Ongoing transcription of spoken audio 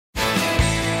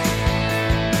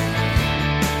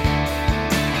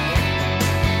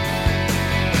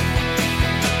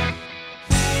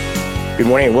Good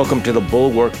morning and welcome to the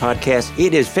Bulwark Podcast.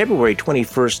 It is February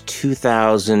 21st,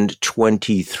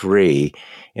 2023,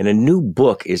 and a new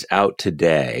book is out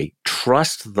today,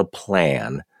 Trust the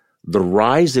Plan, The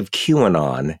Rise of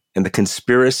QAnon and the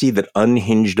Conspiracy That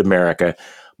Unhinged America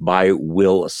by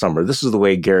Will Sommer. This is the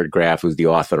way Garrett Graff, who's the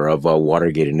author of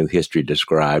Watergate, A New History,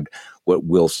 described what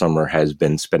Will Sommer has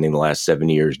been spending the last 7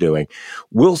 years doing.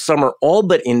 Will Sommer all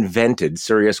but invented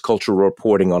serious cultural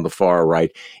reporting on the far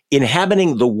right,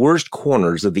 inhabiting the worst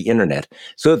corners of the internet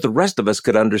so that the rest of us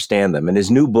could understand them. And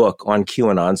his new book on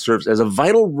QAnon serves as a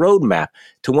vital roadmap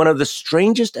to one of the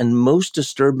strangest and most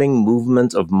disturbing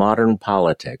movements of modern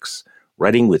politics.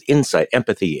 Writing with insight,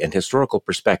 empathy, and historical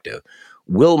perspective,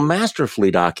 Will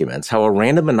masterfully documents how a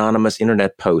random anonymous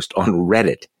internet post on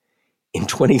Reddit in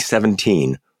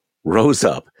 2017 rose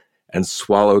up and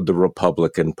swallowed the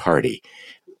Republican Party.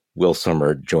 Will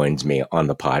Sommer joins me on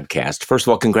the podcast. First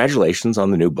of all, congratulations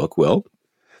on the new book, Will.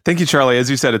 Thank you, Charlie. As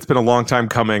you said, it's been a long time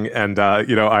coming, and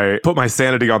I put my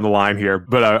sanity on the line here,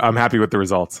 but I'm happy with the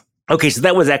results. Okay, so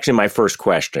that was actually my first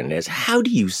question, is how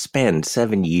do you spend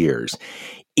 7 years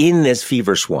in this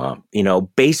fever swamp,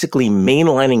 basically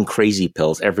mainlining crazy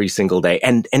pills every single day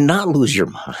and not lose your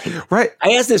mind? Right.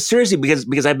 I ask this seriously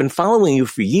because I've been following you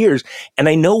for years and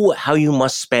I know how you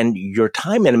must spend your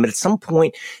time in them. But at some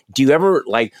point, do you ever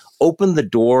open the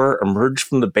door, emerge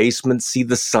from the basement, see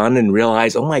the sun and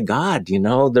realize, oh my God,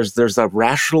 there's a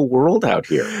rational world out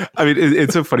here? I mean,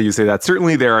 it's so funny you say that.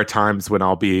 Certainly there are times when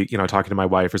I'll be, talking to my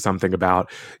wife or something about,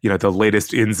 the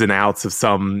latest ins and outs of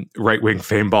some right-wing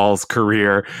fameball's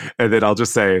career. And then I'll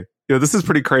just say, this is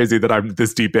pretty crazy that I'm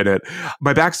this deep in it.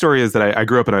 My backstory is that I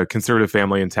grew up in a conservative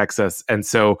family in Texas. And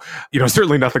so,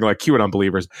 certainly nothing like QAnon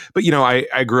believers. But,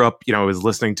 I grew up, I was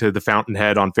listening to the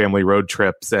Fountainhead on family road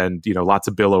trips and, lots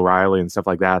of Bill O'Reilly and stuff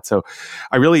like that. So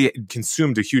I really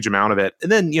consumed a huge amount of it.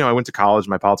 And then, I went to college,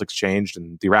 my politics changed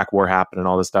and the Iraq war happened and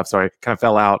all this stuff. So I kind of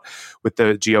fell out with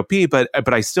the GOP,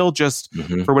 but I still just,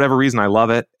 for whatever reason, I love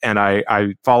it. And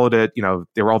I followed it.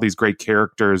 There were all these great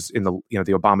characters in the,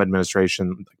 the Obama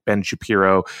administration, like Ben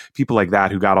Shapiro, people like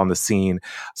that who got on the scene.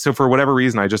 So for whatever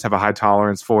reason, I just have a high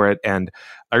tolerance for it. And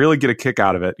I really get a kick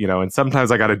out of it, and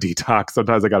sometimes I got to detox.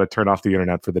 Sometimes I got to turn off the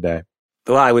internet for the day.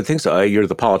 Well, I would think so. You're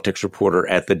the politics reporter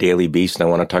at the Daily Beast, and I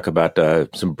want to talk about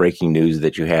some breaking news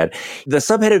that you had. The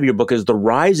subhead of your book is The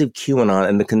Rise of QAnon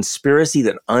and the Conspiracy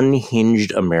That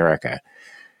Unhinged America.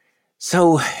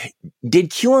 So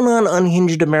did QAnon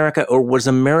unhinged America, or was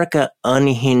America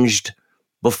unhinged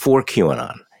before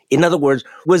QAnon? In other words,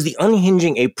 was the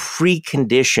unhinging a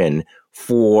precondition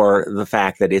for the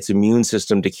fact that its immune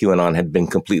system to QAnon had been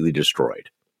completely destroyed?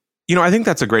 I think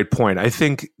that's a great point. I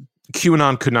think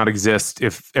QAnon could not exist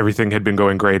if everything had been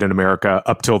going great in America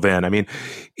up till then. I mean,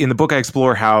 in the book, I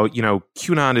explore how,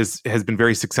 QAnon has been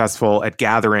very successful at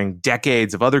gathering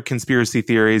decades of other conspiracy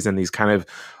theories and these kind of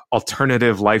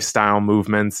alternative lifestyle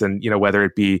movements, and whether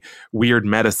it be weird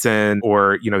medicine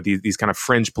or these kind of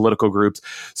fringe political groups.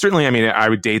 Certainly, I mean, I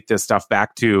would date this stuff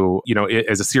back to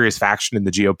as a serious faction in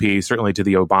the GOP. Certainly to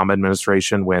the Obama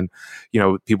administration, when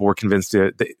people were convinced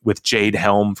with Jade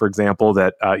Helm, for example,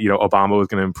 that Obama was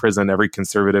going to imprison every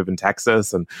conservative in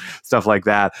Texas and stuff like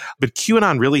that. But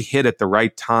QAnon really hit at the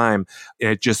right time, and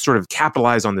it just sort of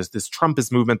capitalized on this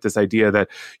Trumpist movement, this idea that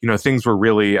things were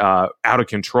really out of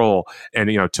control,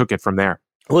 and took it from there.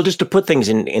 Well, just to put things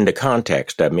into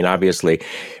context, I mean, obviously,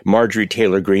 Marjorie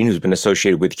Taylor Greene, who's been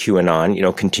associated with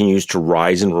QAnon, continues to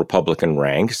rise in Republican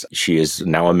ranks. She is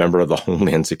now a member of the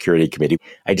Homeland Security Committee.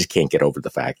 I just can't get over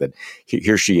the fact that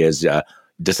here she is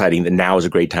deciding that now is a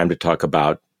great time to talk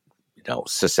about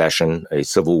secession, a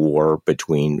civil war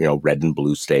between, red and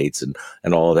blue states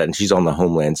and all of that. And she's on the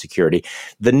Homeland Security.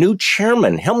 The new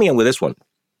chairman, help me out with this one.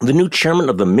 The new chairman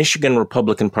of the Michigan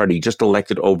Republican Party, just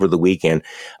elected over the weekend,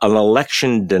 an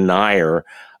election denier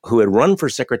who had run for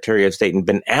Secretary of State and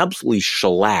been absolutely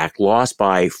shellacked, lost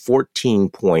by 14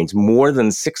 points, more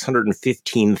than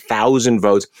 615,000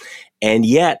 votes, and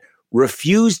yet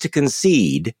refused to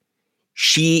concede.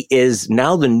 She is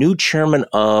now the new chairman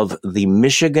of the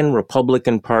Michigan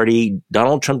Republican Party.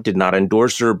 Donald Trump did not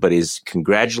endorse her, but is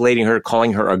congratulating her,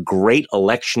 calling her a great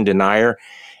election denier.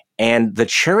 And the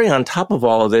cherry on top of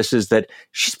all of this is that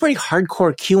she's pretty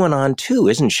hardcore QAnon too,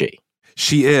 isn't she?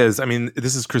 She is. I mean,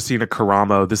 this is Christina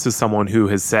Caramo. This is someone who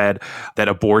has said that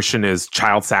abortion is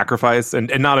child sacrifice,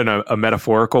 and not in a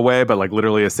metaphorical way, but like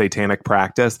literally a satanic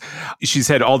practice. She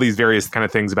said all these various kind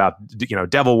of things about,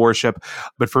 devil worship.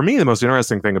 But for me, the most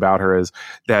interesting thing about her is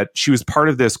that she was part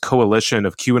of this coalition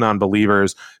of QAnon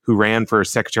believers who ran for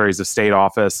secretaries of state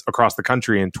office across the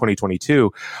country in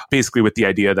 2022, basically with the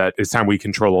idea that it's time we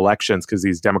control elections because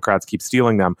these Democrats keep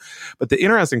stealing them. But the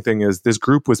interesting thing is this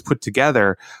group was put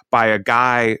together by a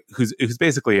guy who's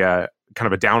basically a kind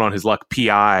of a down on his luck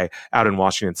PI out in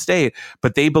Washington State,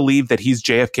 but they believe that he's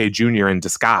JFK Jr. in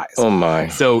disguise. Oh my.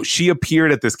 So she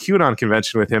appeared at this QAnon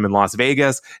convention with him in Las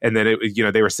Vegas. And then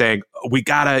they were saying, we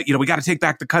gotta take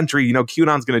back the country.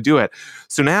 QAnon's going to do it.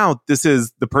 So now this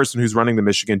is the person who's running the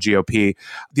Michigan GOP.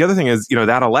 The other thing is,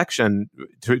 that election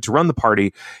to run the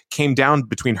party came down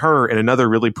between her and another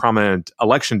really prominent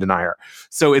election denier.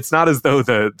 So it's not as though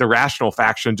the rational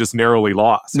faction just narrowly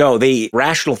lost. No, the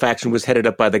rational faction was headed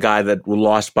up by the guy that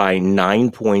lost by 9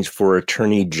 points for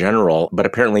attorney general, but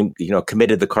apparently,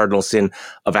 committed the cardinal sin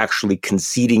of actually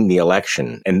conceding the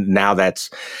election. And now that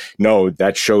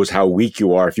shows how weak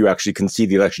you are if you actually concede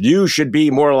the election. You should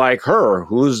be more like her,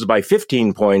 who loses by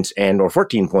 15 points or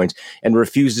 14 points and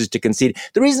refuses to concede.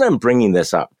 The reason I'm bringing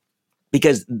this up,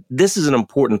 because this is an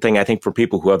important thing, I think, for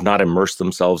people who have not immersed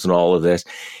themselves in all of this,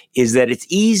 is that it's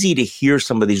easy to hear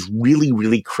some of these really,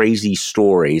 really crazy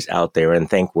stories out there and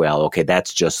think, well, okay,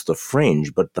 that's just the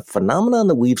fringe. But the phenomenon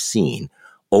that we've seen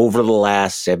over the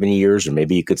last 7 years, or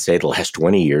maybe you could say the last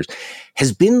 20 years,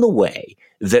 has been the way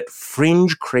that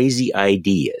fringe crazy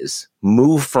ideas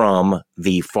move from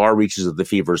the far reaches of the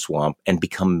fever swamp and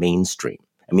become mainstream.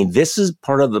 I mean, this is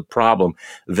part of the problem,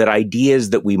 that ideas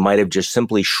that we might have just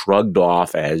simply shrugged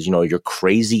off as, your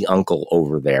crazy uncle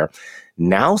over there,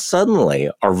 now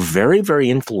suddenly are very, very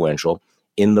influential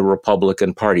in the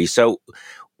Republican Party. So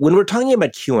when we're talking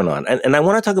about QAnon, and I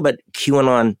want to talk about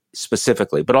QAnon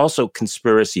specifically, but also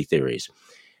conspiracy theories,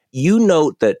 you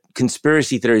note that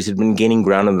conspiracy theories had been gaining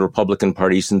ground in the Republican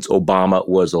Party since Obama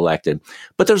was elected.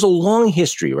 But there's a long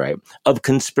history, right, of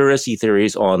conspiracy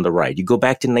theories on the right. You go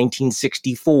back to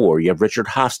 1964, you have Richard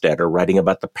Hofstadter writing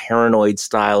about the paranoid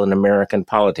style in American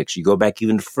politics. You go back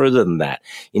even further than that,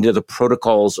 into the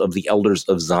protocols of the Elders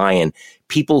of Zion,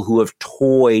 people who have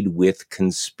toyed with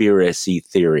conspiracy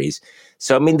theories.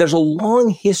 So, I mean, there's a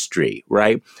long history,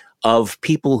 right, of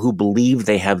people who believe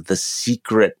they have the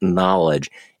secret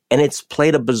knowledge. And it's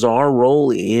played a bizarre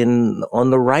role on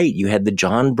the right. You had the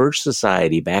John Birch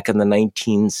Society back in the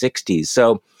 1960s.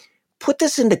 So put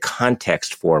this into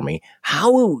context for me.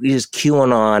 How is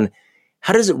QAnon,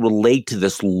 how does it relate to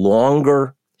this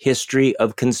longer history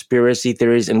of conspiracy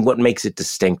theories, and what makes it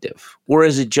distinctive? Or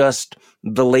is it just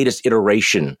the latest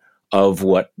iteration of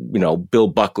what, Bill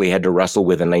Buckley had to wrestle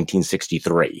with in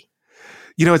 1963?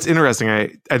 It's interesting.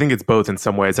 I think it's both in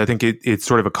some ways. I think it's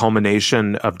sort of a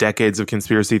culmination of decades of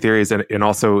conspiracy theories, and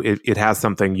also it has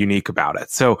something unique about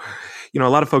it. So, a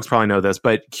lot of folks probably know this,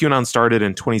 but QAnon started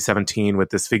in 2017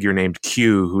 with this figure named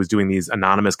Q, who was doing these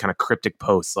anonymous kind of cryptic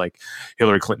posts like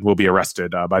Hillary Clinton will be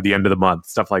arrested by the end of the month,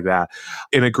 stuff like that.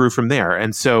 And it grew from there.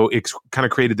 And so it kind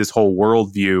of created this whole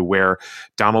worldview where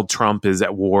Donald Trump is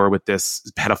at war with this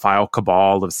pedophile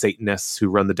cabal of Satanists who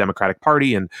run the Democratic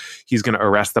Party, and he's going to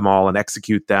arrest them all and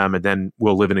execute them, and then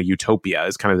we'll live in a utopia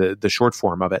is kind of the short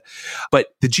form of it. But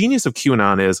the genius of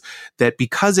QAnon is that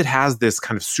because it has this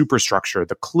kind of superstructure,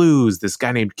 the clues, this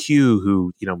guy named Q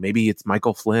who, maybe it's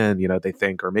Michael Flynn, they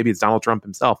think, or maybe it's Donald Trump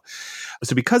himself.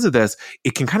 So because of this,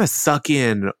 it can kind of suck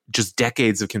in just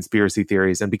decades of conspiracy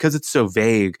theories. And because it's so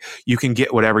vague, you can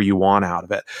get whatever you want out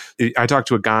of it. I talked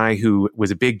to a guy who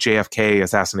was a big JFK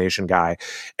assassination guy.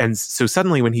 And so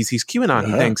suddenly when he sees QAnon,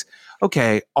 he thinks,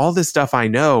 okay, all this stuff I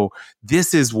know,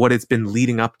 this is what it's been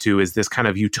leading up to, is this kind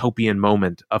of utopian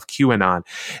moment of QAnon.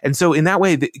 And so in that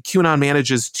way, the QAnon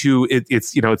manages to,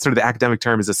 it's sort of the academic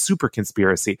term is a super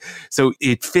conspiracy. So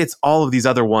it fits all of these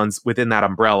other ones within that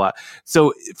umbrella.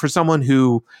 So for someone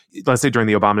who, let's say during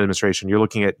the Obama administration, you're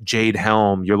looking at Jade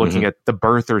Helm, you're looking at the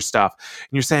birther stuff, and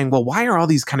you're saying, well, why are all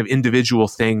these kind of individual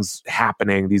things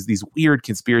happening? These weird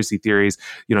conspiracy theories,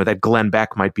 that Glenn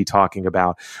Beck might be talking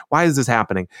about. Why is this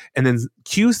happening? And then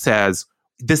Q says,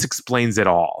 this explains it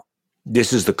all.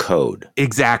 This is the code.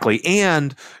 Exactly.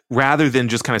 And rather than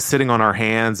just kind of sitting on our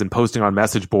hands and posting on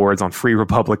message boards on Free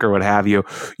Republic or what have you,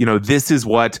 this is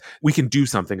what we can do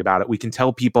something about it. We can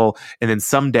tell people, and then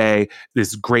someday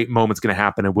this great moment's going to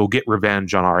happen and we'll get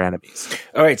revenge on our enemies.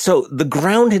 All right. So the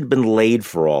ground had been laid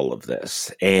for all of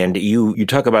this. And you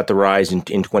talk about the rise in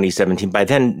 2017. By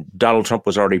then, Donald Trump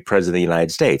was already president of the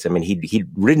United States. I mean, he'd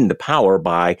ridden to power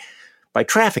by by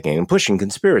trafficking and pushing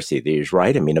conspiracy theories,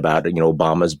 right? I mean, about,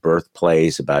 Obama's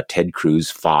birthplace, about Ted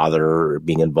Cruz's father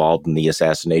being involved in the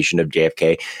assassination of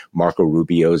JFK, Marco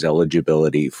Rubio's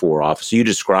eligibility for office. So you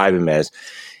describe him as,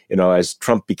 as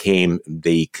Trump became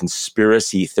the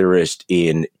conspiracy theorist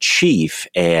in chief,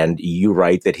 and you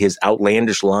write that his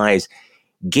outlandish lies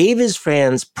gave his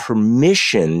fans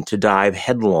permission to dive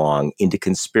headlong into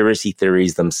conspiracy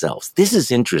theories themselves. This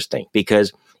is interesting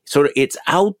because sort of it's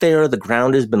out there, the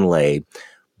ground has been laid,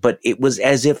 but it was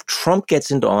as if Trump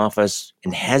gets into office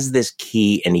and has this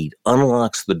key and he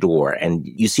unlocks the door, and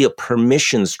you see a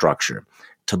permission structure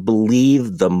to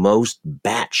believe the most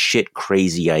batshit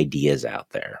crazy ideas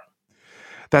out there.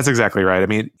 That's exactly right. I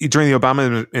mean, during the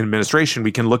Obama administration,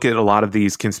 we can look at a lot of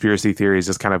these conspiracy theories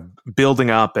just kind of building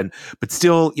up, but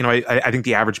still, I think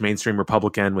the average mainstream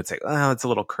Republican would say, "Oh, it's a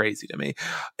little crazy to me."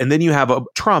 And then you have a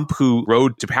Trump who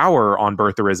rode to power on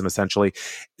birtherism, essentially,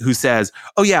 who says,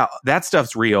 "Oh yeah, that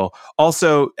stuff's real."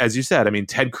 Also, as you said, I mean,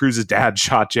 Ted Cruz's dad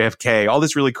shot JFK, all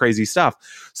this really crazy stuff.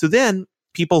 So then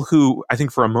people who I think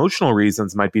for emotional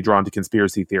reasons might be drawn to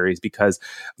conspiracy theories because,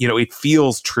 it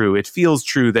feels true. It feels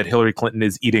true that Hillary Clinton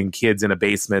is eating kids in a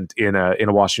basement in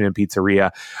a Washington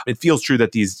pizzeria. It feels true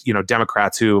that these,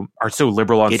 Democrats who are so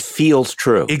liberal on... It feels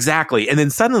true. Exactly. And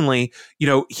then suddenly,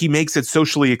 he makes it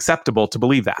socially acceptable to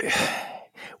believe that.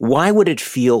 Why would it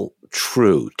feel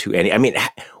true to any? I mean,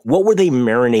 what were they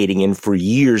marinating in for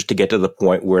years to get to the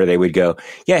point where they would go,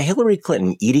 yeah, Hillary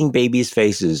Clinton eating babies'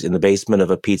 faces in the basement of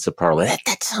a pizza parlor.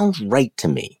 That sounds right to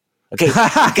me. Okay,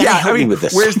 help me with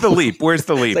this. Where's the leap?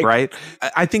 Like, right?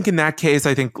 I think in that case,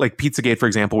 like Pizzagate, for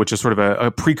example, which is sort of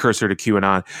a precursor to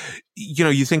QAnon.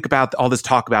 You think about all this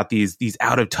talk about these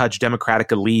out of touch Democratic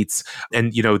elites,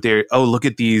 and they're look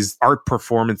at these art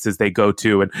performances they go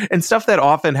to, and stuff that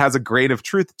often has a grain of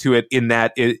truth to it. In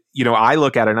that, I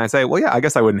look at it and I say, well, yeah, I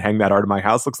guess I wouldn't hang that art in my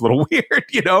house. Looks a little weird,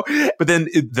 But then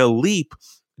the leap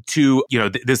to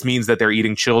this means that they're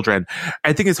eating children,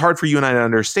 I think it's hard for you and I to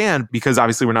understand because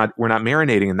obviously we're not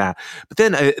marinating in that. But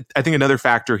then I think another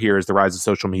factor here is the rise of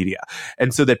social media,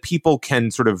 and so that people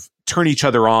can sort of turn each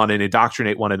other on and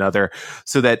indoctrinate one another.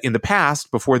 So that in the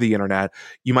past, before the internet,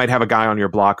 you might have a guy on your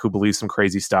block who believes some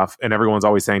crazy stuff, and everyone's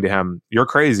always saying to him, "You're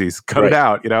crazy, cut it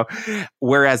out,"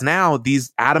 Whereas now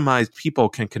these atomized people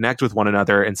can connect with one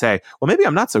another and say, "Well, maybe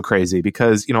I'm not so crazy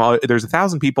because there's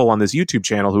 1,000 people on this YouTube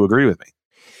channel who agree with me."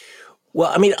 Well,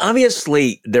 I mean,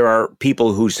 obviously, there are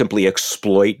people who simply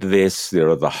exploit this. There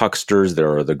are the hucksters,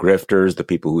 there are the grifters, the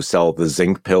people who sell the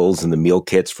zinc pills and the meal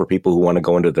kits for people who want to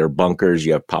go into their bunkers.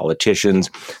 You have politicians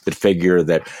that figure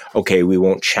that, okay, we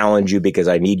won't challenge you because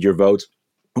I need your votes.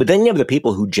 But then you have the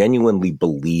people who genuinely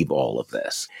believe all of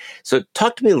this. So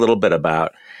talk to me a little bit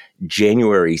about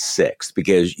January 6th,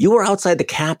 because you were outside the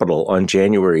Capitol on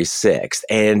January 6th,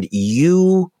 and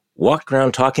you walked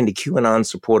around talking to QAnon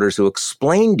supporters who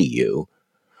explained to you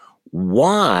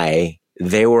why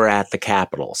they were at the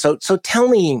Capitol. So tell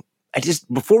me,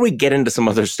 before we get into some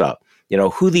other stuff,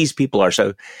 who these people are.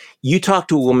 So you talked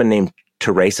to a woman named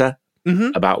Teresa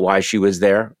about why she was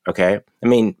there. Okay. I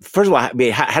mean, first of all,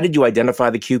 how did you identify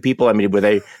the Q people? I mean,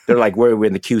 they're like, where were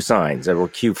the Q signs? There were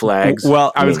Q flags.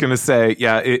 Well, I was going to say,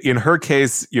 yeah, in her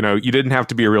case, you didn't have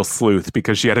to be a real sleuth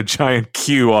because she had a giant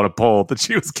Q on a pole that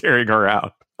she was carrying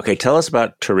around. Okay, tell us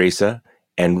about Teresa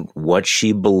and what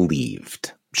she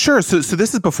believed. Sure. So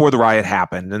this is before the riot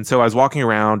happened. And so I was walking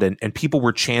around and people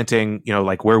were chanting,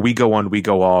 like where we go one, we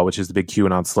go all, which is the big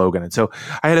QAnon slogan. And so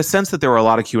I had a sense that there were a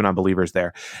lot of QAnon believers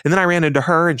there. And then I ran into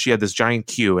her and she had this giant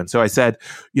Q. And so I said,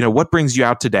 what brings you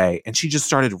out today? And she just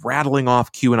started rattling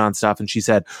off QAnon stuff. And she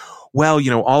said, well,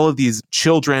 all of these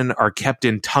children are kept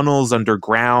in tunnels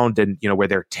underground and, where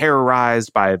they're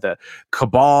terrorized by the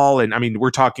cabal. And I mean, we're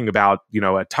talking about,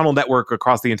 a tunnel network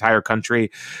across the entire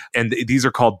country. And these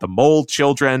are called the mole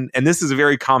children. And this is a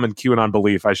very common QAnon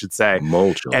belief, I should say.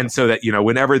 Mole children. And so that,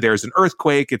 whenever there's an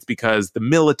earthquake, it's because the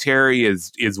military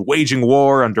is waging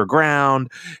war underground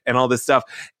and all this stuff.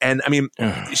 And I mean,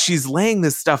 she's laying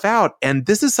this stuff out. And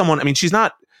this is someone, I mean, she's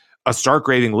not a stark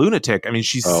raving lunatic. I mean,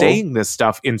 she's saying this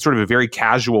stuff in sort of a very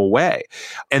casual way.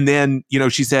 And then,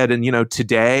 she said, and,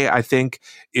 today I think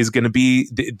is going to be,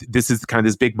 this is kind of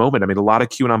this big moment. I mean, a lot of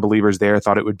QAnon believers there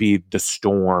thought it would be the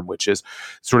storm, which is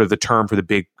sort of the term for the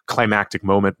big climactic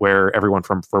moment where everyone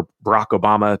from Barack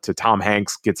Obama to Tom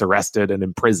Hanks gets arrested and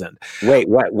imprisoned. Wait,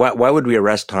 why would we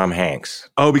arrest Tom Hanks?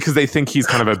 Oh, because they think he's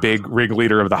kind of a big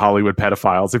ringleader of the Hollywood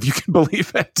pedophiles, if you can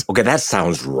believe it. Okay, that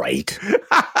sounds right.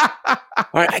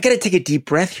 All right, I got to take a deep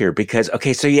breath here because,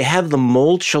 okay, so you have the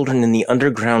mole children in the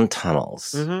underground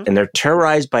tunnels and they're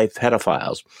terrorized by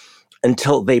pedophiles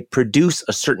until they produce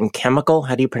a certain chemical.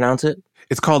 How do you pronounce it?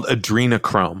 It's called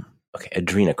adrenochrome. Okay,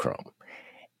 adrenochrome.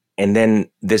 And then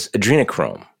this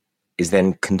adrenochrome is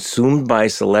then consumed by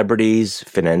celebrities,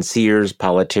 financiers,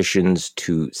 politicians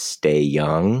to stay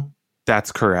young.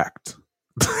 That's correct.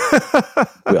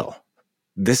 Will,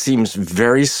 this seems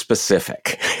very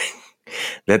specific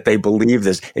that they believe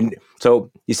this. And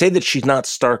so you say that she's not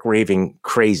stark raving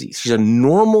crazy. She's a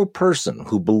normal person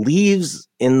who believes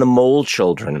in the mole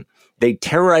children. They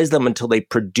terrorize them until they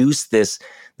produce this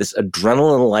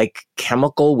adrenaline-like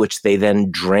chemical, which they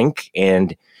then drink.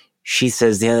 And she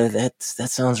says, yeah, that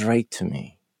sounds right to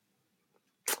me.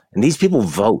 And these people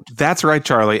vote. That's right,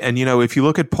 Charlie. And, if you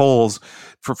look at polls,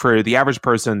 for the average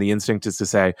person, the instinct is to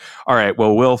say, all right,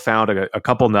 well, Will found a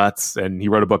couple nuts and he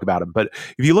wrote a book about them. But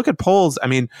if you look at polls, I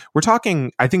mean, we're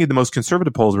talking, I think in the most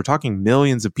conservative polls, we're talking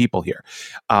millions of people here.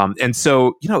 And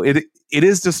so, it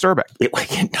is disturbing.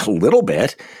 A little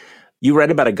bit. You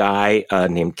read about a guy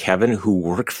named Kevin who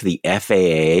worked for the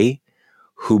FAA,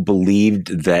 who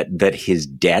believed that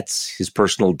his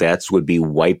personal debts would be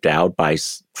wiped out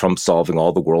from solving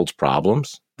all the world's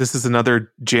problems. This is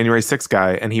another January 6th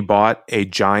guy, and he bought a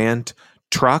giant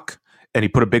truck, and he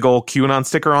put a big old QAnon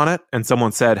sticker on it, and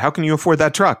someone said, how can you afford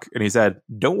that truck? And he said,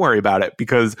 don't worry about it,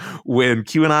 because when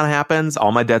QAnon happens,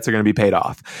 all my debts are going to be paid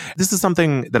off. This is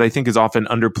something that I think is often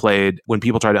underplayed when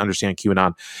people try to understand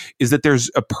QAnon, is that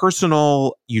there's a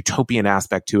personal utopian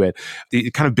aspect to it.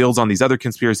 It kind of builds on these other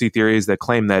conspiracy theories that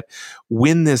claim that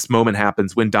when this moment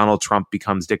happens, when Donald Trump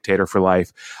becomes dictator for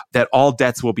life, that all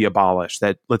debts will be abolished,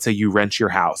 that let's say you rent your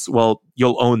house. Well,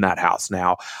 you'll own that house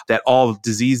now, that all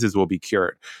diseases will be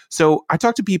cured. So I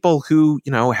talk to people who,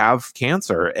 have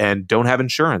cancer and don't have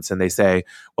insurance. And they say,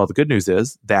 well, the good news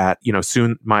is that,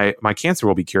 soon my cancer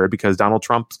will be cured because Donald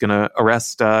Trump's going to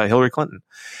arrest Hillary Clinton.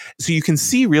 So you can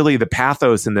see really the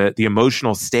pathos and the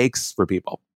emotional stakes for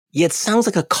people. Yeah, it sounds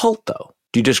like a cult, though.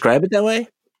 Do you describe it that way?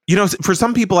 For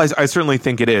some people, I certainly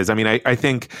think it is. I mean, I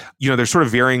think, there's sort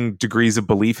of varying degrees of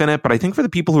belief in it, but I think for the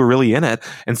people who are really in it,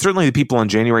 and certainly the people on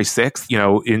January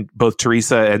 6th, in both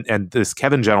Teresa and this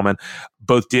Kevin gentleman,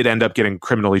 both did end up getting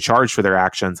criminally charged for their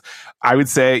actions. I would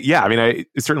say, yeah, I mean,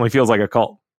 it certainly feels like a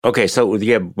cult. Okay, so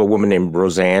you have a woman named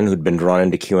Roseanne who'd been drawn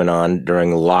into QAnon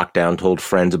during lockdown, told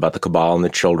friends about the cabal and the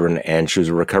children, and she was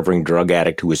a recovering drug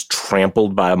addict who was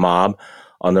trampled by a mob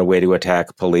on their way to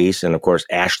attack police. And of course,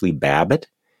 Ashley Babbitt.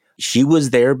 She was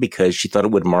there because she thought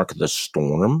it would mark the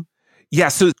storm. Yeah,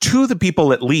 so two of the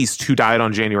people at least who died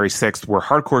on January 6th were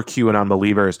hardcore QAnon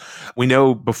believers. We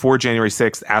know before January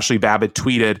 6th, Ashley Babbitt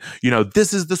tweeted,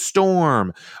 this is the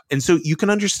storm. And so you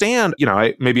can understand,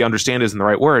 maybe understand isn't the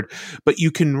right word, but you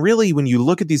can really, when you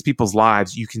look at these people's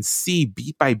lives, you can see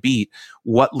beat by beat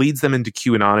what leads them into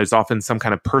QAnon is often some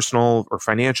kind of personal or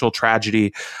financial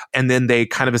tragedy. And then they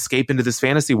kind of escape into this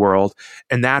fantasy world.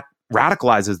 And that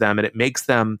radicalizes them, and it makes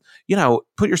them,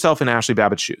 put yourself in Ashley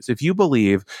Babbitt's shoes. If you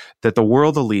believe that the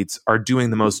world elites are doing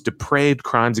the most depraved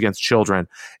crimes against children,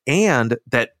 and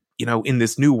that, in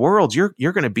this new world, you're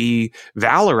going to be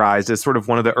valorized as sort of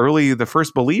one of the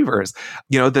first believers,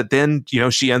 that then,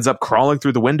 she ends up crawling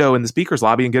through the window in the speaker's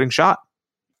lobby and getting shot.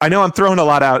 I know I'm throwing a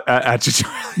lot out at you.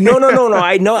 No.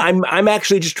 I know. I'm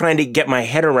actually just trying to get my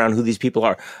head around who these people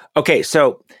are. Okay,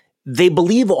 so they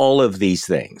believe all of these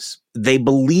things. They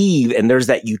believe, and there's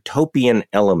that utopian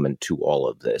element to all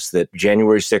of this, that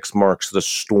January 6th marks the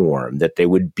storm, that there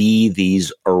would be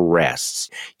these arrests.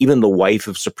 Even the wife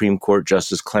of Supreme Court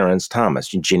Justice Clarence Thomas,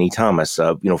 Ginny Thomas,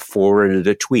 forwarded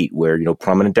a tweet where,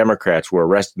 prominent Democrats were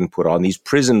arrested and put on these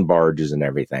prison barges and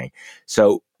everything.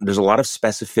 So there's a lot of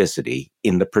specificity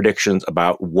in the predictions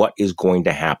about what is going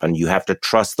to happen. You have to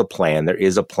trust the plan. There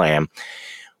is a plan.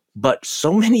 But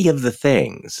so many of the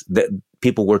things that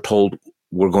people were told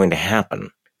were going to happen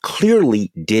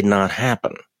clearly did not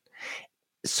happen.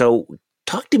 So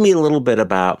talk to me a little bit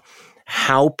about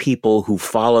how people who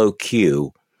follow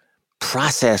Q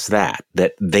process that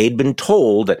they'd been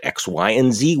told that X, Y,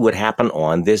 and Z would happen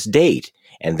on this date,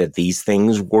 and that these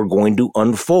things were going to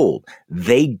unfold.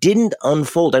 They didn't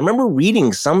unfold. I remember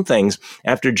reading some things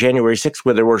after January 6th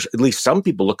where there were at least some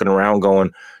people looking around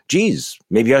going, geez,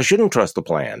 maybe I shouldn't trust the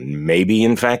plan. Maybe,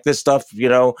 in fact, this stuff,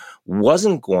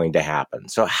 wasn't going to happen.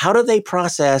 So how do they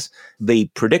process the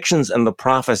predictions and the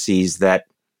prophecies that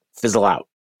fizzle out?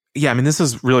 Yeah, I mean, this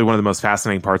is really one of the most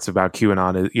fascinating parts about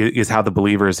QAnon is how the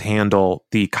believers handle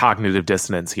the cognitive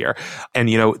dissonance here. And,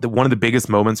 one of the biggest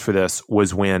moments for this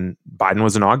was when Biden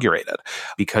was inaugurated,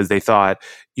 because they thought,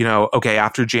 okay,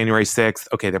 after January 6th,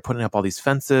 okay, they're putting up all these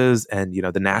fences and,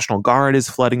 the National Guard is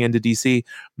flooding into DC.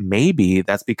 Maybe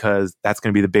that's because that's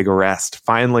going to be the big arrest.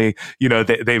 Finally,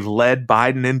 they've led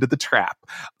Biden into the trap.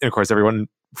 And of course, everyone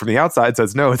from the outside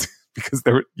says, no, because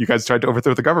you guys tried to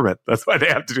overthrow the government. That's why they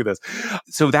have to do this.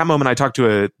 So that moment I talked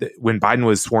to when Biden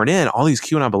was sworn in, all these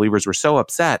QAnon believers were so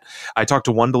upset. I talked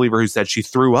to one believer who said she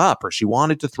threw up or she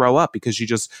wanted to throw up because she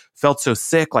just felt so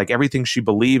sick, like everything she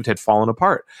believed had fallen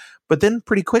apart. But then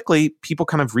pretty quickly, people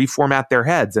kind of reformat their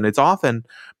heads. And it's often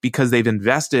because they've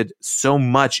invested so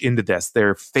much into this.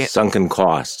 Their sunken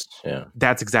costs. Yeah.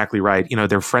 That's exactly right.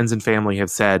 Their friends and family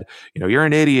have said, you're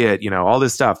an idiot, all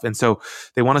this stuff. And so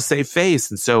they want to save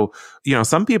face. And so,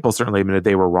 some people certainly admitted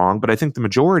they were wrong. But I think the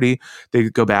majority, they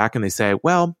go back and they say,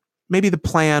 well, maybe the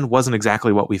plan wasn't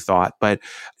exactly what we thought, but,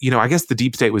 I guess the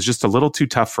deep state was just a little too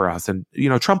tough for us. And,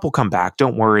 Trump will come back.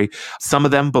 Don't worry. Some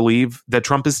of them believe that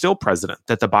Trump is still president,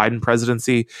 that the Biden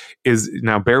presidency is,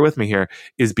 now bear with me here,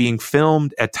 is being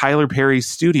filmed at Tyler Perry's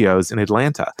studios in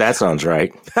Atlanta. That sounds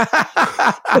right.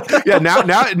 Yeah.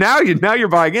 Now you're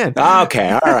buying in.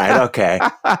 Okay. All right. Okay.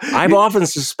 I've often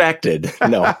suspected.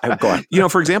 No, go on.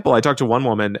 For example, I talked to one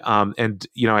woman, and,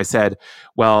 I said,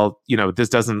 well, this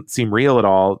doesn't seem real at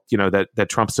all, that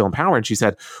Trump's still in power. And she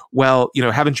said, well,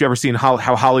 haven't you ever seen how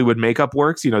Hollywood makeup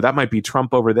works? That might be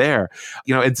Trump over there.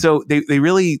 And so they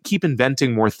really keep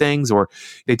inventing more things, or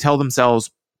they tell themselves,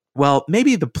 well,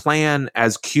 maybe the plan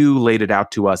as Q laid it out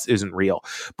to us isn't real.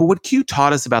 But what Q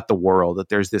taught us about the world, that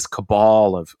there's this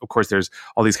cabal of course, there's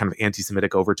all these kind of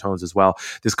anti-Semitic overtones as well.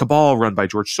 This cabal run by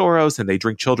George Soros, and they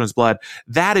drink children's blood.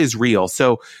 That is real.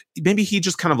 So maybe he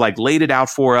just kind of like laid it out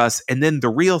for us. And then the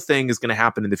real thing is going to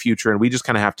happen in the future. And we just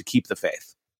kind of have to keep the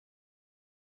faith.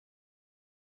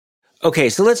 Okay,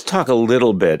 so let's talk a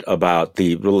little bit about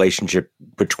the relationship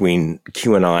between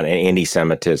QAnon and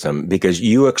anti-Semitism, because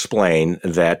you explain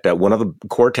that one of the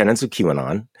core tenets of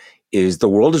QAnon is the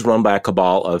world is run by a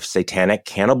cabal of satanic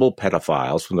cannibal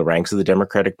pedophiles from the ranks of the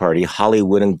Democratic Party,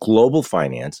 Hollywood, and global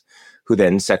finance, who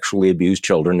then sexually abuse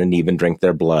children and even drink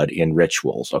their blood in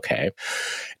rituals, okay?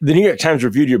 The New York Times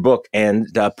reviewed your book and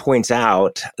points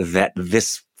out that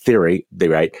this theory, they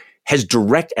write, has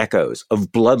direct echoes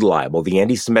of blood libel, the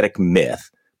anti-Semitic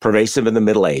myth, pervasive in the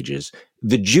Middle Ages.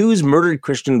 The Jews murdered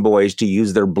Christian boys to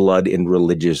use their blood in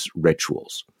religious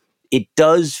rituals. It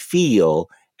does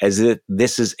feel as if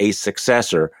this is a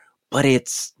successor, but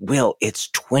it's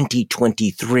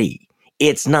 2023.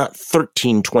 It's not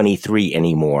 1323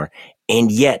 anymore.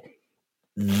 And yet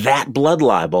that blood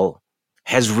libel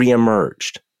has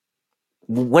reemerged.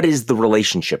 What is the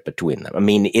relationship between them? I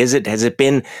mean, has it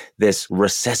been this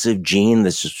recessive gene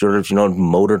that's just sort of,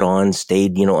 motored on,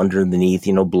 stayed, underneath,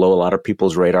 below a lot of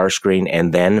people's radar screen,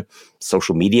 and then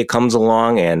social media comes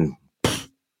along and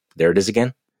there it is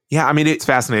again? Yeah, I mean, it's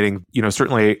fascinating.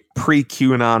 Certainly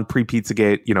pre-QAnon,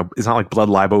 pre-Pizzagate, it's not like blood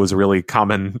libel was a really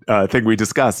common thing we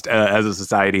discussed as a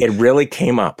society. It really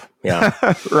came up. Yeah.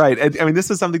 Right. I mean,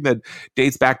 this is something that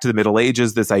dates back to the Middle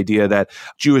Ages, this idea that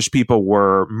Jewish people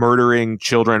were murdering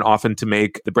children often to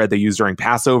make the bread they used during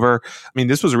Passover. I mean,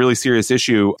 this was a really serious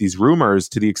issue, these rumors,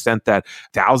 to the extent that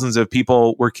thousands of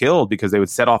people were killed because they would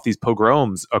set off these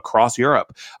pogroms across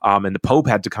Europe. And the Pope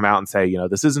had to come out and say,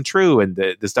 this isn't true. And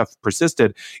this stuff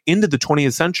persisted into the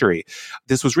 20th century.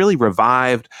 This was really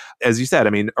revived, as you said, I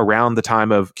mean, around the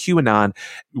time of QAnon,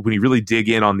 when you really dig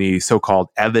in on the so-called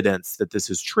evidence that this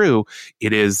is true,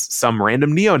 it is some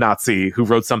random neo-Nazi who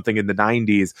wrote something in the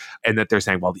 90s, and that they're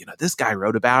saying, well, this guy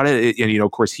wrote about it. And,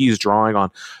 of course, he's drawing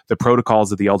on the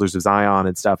protocols of the Elders of Zion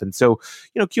and stuff. And so,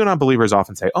 QAnon believers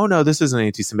often say, oh, no, this isn't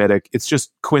anti-Semitic. It's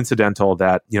just coincidental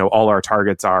that, all our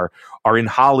targets are in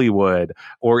Hollywood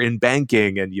or in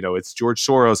banking. And, it's George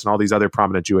Soros and all these other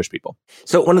prominent Jewish people.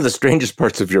 So one of the strangest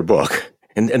parts of your book,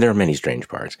 and there are many strange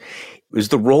parts, is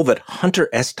the role that Hunter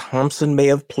S. Thompson may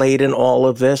have played in all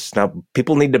of this. Now,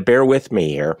 people need to bear with me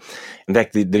here. In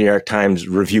fact, the New York Times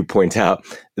review points out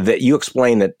that you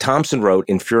explain that Thompson wrote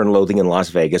in Fear and Loathing in Las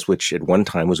Vegas, which at one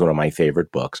time was one of my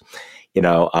favorite books, this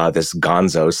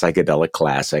gonzo psychedelic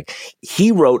classic.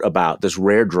 He wrote about this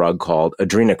rare drug called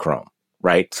adrenochrome.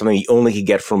 Right? Something you only could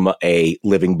get from a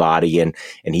living body. And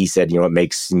he said, it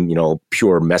makes,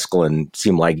 pure mescaline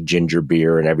seem like ginger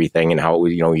beer and everything, and how it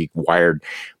was, he wired.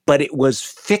 But it was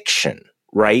fiction,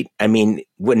 right? I mean,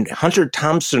 when Hunter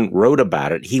Thompson wrote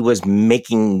about it, he was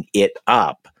making it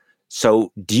up.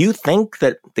 So do you think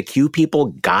that the Q people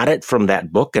got it from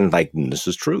that book and like, this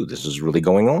is true, this is really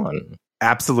going on?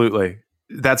 Absolutely.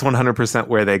 That's 100%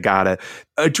 where they got it.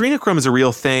 adrenochrome is a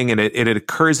real thing, and it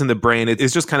occurs in the brain.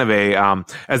 It's just kind of a,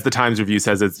 as the Times Review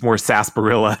says, it's more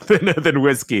sarsaparilla than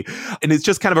whiskey. And it's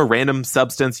just kind of a random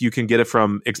substance. You can get it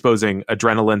from exposing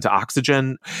adrenaline to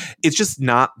oxygen. It's just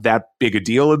not that big a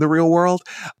deal in the real world.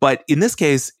 But in this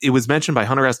case, it was mentioned by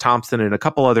Hunter S. Thompson and a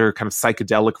couple other kind of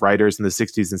psychedelic writers in the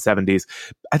 60s and 70s.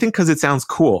 I think because it sounds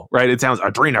cool, right? It sounds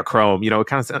adrenochrome, it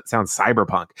kind of sounds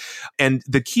cyberpunk. And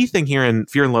the key thing here in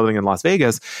Fear and Loathing in Las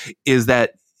Vegas is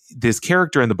that this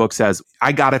character in the book says,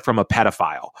 I got it from a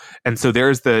pedophile. And so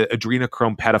there's the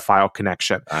adrenochrome pedophile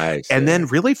connection. And then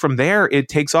really from there, it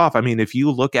takes off. I mean, if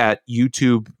you look at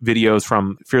YouTube videos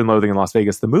from Fear and Loathing in Las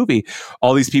Vegas, the movie,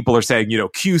 all these people are saying,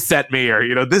 Q sent me,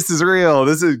 or, this is real.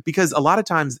 This is because a lot of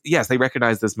times, yes, they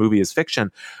recognize this movie as fiction,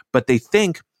 but they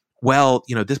think, well,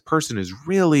 this person is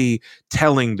really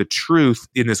telling the truth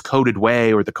in this coded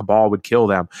way, or the cabal would kill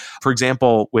them. For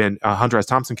example, when Hunter S.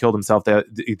 Thompson killed himself,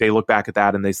 they look back at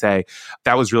that and they say,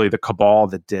 that was really the cabal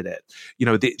that did it.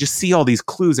 They just see all these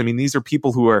clues. I mean, these are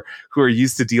people who are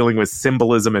used to dealing with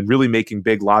symbolism and really making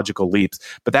big logical leaps.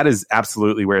 But that is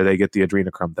absolutely where they get the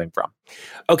adrenochrome thing from.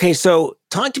 Okay, so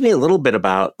talk to me a little bit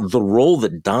about the role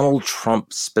that Donald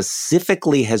Trump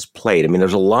specifically has played. I mean,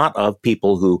 there's a lot of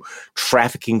people who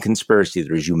trafficking conspiracy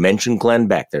theories. You mentioned Glenn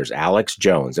Beck. There's Alex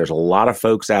Jones. There's a lot of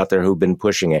folks out there who've been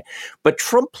pushing it. But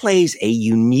Trump plays a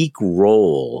unique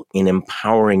role in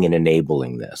empowering and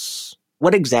enabling this.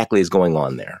 What exactly is going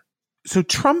on there? So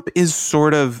Trump is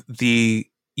sort of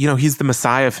he's the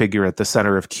messiah figure at the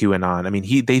center of QAnon. I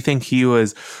mean, they think he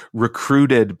was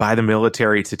recruited by the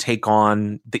military to take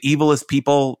on the evilest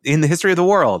people in the history of the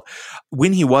world.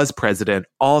 When he was president,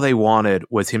 all they wanted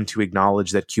was him to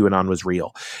acknowledge that QAnon was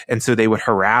real. And so they would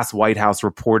harass White House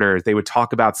reporters. They would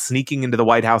talk about sneaking into the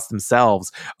White House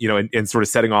themselves, and sort of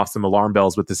setting off some alarm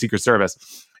bells with the Secret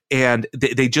Service. And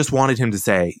they just wanted him to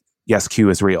say, yes, Q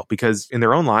is real, because in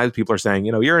their own lives, people are saying,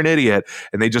 you're an idiot.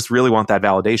 And they just really want that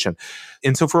validation.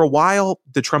 And so for a while,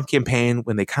 the Trump campaign,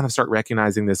 when they kind of start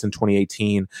recognizing this in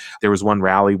 2018, there was one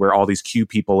rally where all these Q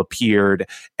people appeared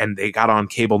and they got on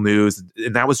cable news.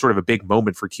 And that was sort of a big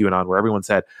moment for QAnon, where everyone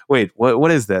said, wait,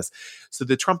 what is this? So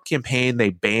the Trump campaign,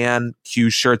 they ban Q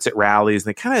shirts at rallies.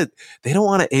 And they don't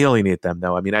want to alienate them,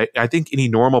 though. I mean, I think any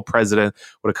normal president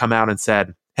would have come out and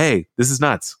said, hey, this is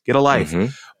nuts. Get a life. Mm-hmm.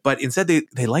 But instead,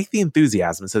 they like the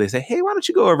enthusiasm. So they say, hey, why don't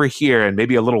you go over here and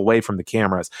maybe a little away from the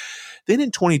cameras? Then in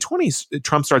 2020,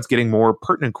 Trump starts getting more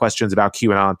pertinent questions about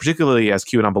QAnon, particularly as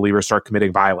QAnon believers start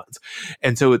committing violence.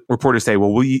 And so reporters say,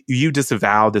 well, will you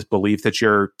disavow this belief that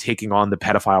you're taking on the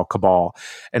pedophile cabal?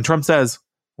 And Trump says,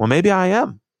 well, maybe I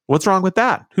am. What's wrong with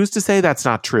that? Who's to say that's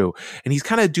not true? And he's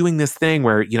kind of doing this thing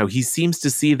where, he seems to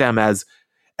see them as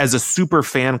a super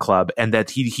fan club, and that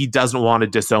he doesn't want to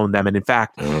disown them. And in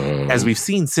fact, as we've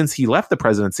seen since he left the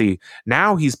presidency,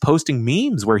 now he's posting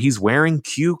memes where he's wearing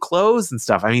Q clothes and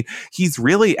stuff. I mean, he's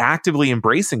really actively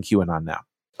embracing QAnon now.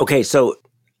 Okay, so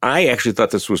I actually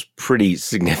thought this was pretty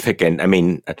significant. I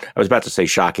mean, I was about to say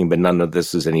shocking, but none of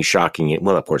this is any shocking.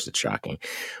 Well, of course it's shocking.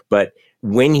 But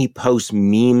when he posts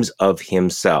memes of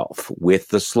himself with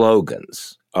the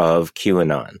slogans of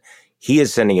QAnon, he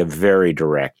is sending a very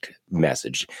direct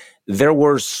message. There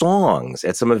were songs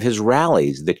at some of his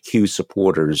rallies that Q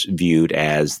supporters viewed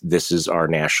as, this is our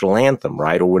national anthem,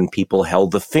 right? Or when people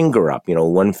held the finger up,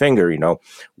 one finger,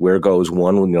 where goes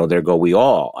one, there go we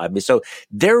all. I mean, so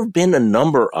there have been a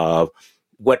number of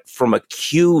what, from a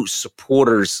Q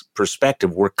supporter's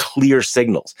perspective, were clear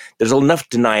signals. There's enough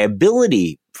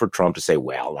deniability for Trump to say,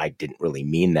 well, I didn't really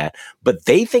mean that. But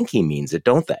they think he means it,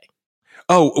 don't they?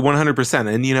 Oh,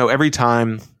 100%. And, every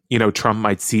time, Trump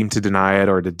might seem to deny it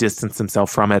or to distance himself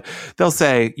from it, they'll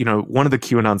say, one of the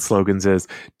QAnon slogans is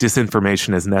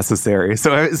disinformation is necessary.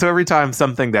 So every time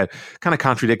something that kind of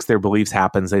contradicts their beliefs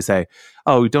happens, they say,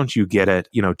 oh, don't you get it?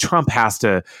 Trump has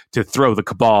to throw the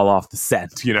cabal off the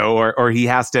scent, or he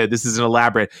has to, this is an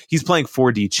elaborate, he's playing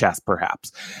 4D chess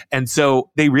perhaps. And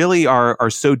so they really are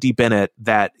so deep in it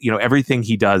that, everything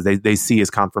he does, they see as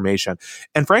confirmation.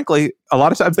 And frankly, a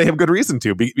lot of times they have good reason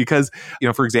to, because,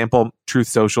 for example, Truth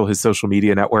Social, his social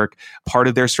media network, part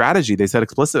of their strategy, they said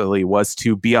explicitly, was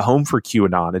to be a home for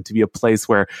QAnon and to be a place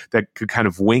where that could kind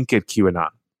of wink at QAnon.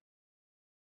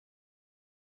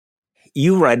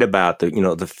 You write about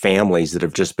the families that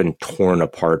have just been torn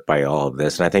apart by all of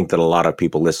this. And I think that a lot of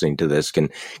people listening to this can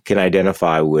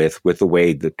identify with the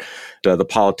way that the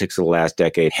politics of the last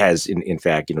decade has, in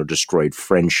fact, destroyed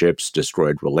friendships,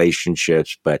 destroyed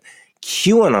relationships, but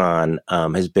QAnon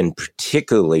has been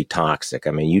particularly toxic.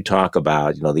 I mean, you talk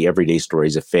about, the everyday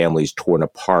stories of families torn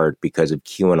apart because of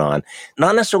QAnon,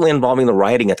 not necessarily involving the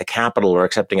rioting at the Capitol or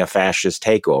accepting a fascist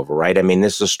takeover, right? I mean,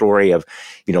 this is a story of,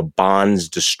 bonds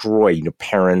destroyed,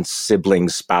 parents,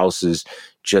 siblings, spouses,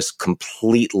 just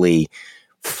completely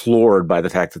floored by the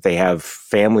fact that they have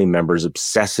family members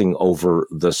obsessing over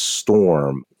the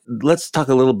storm. Let's talk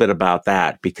a little bit about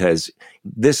that, because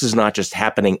this is not just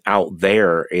happening out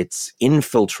there. It's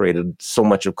infiltrated so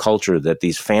much of culture that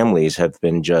these families have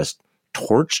been just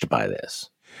torched by this.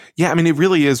 Yeah, I mean, it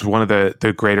really is one of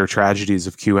the greater tragedies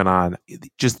of QAnon.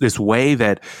 Just this way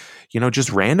that, just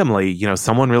randomly,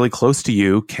 someone really close to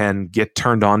you can get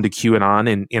turned on to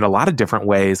QAnon in a lot of different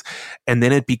ways. And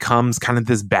then it becomes kind of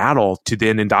this battle to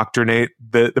then indoctrinate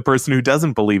the person who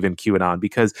doesn't believe in QAnon.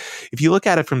 Because if you look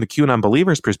at it from the QAnon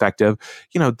believer's perspective,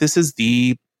 this is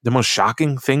the most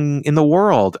shocking thing in the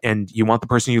world. And you want the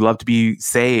person you love to be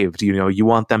saved. You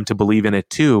want them to believe in it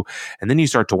too. And then you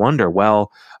start to wonder,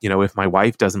 well, if my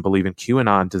wife doesn't believe in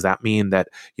QAnon, does that mean that,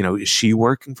 is she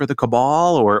working for the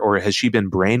cabal, or has she been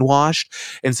brainwashed?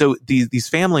 And so these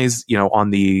families,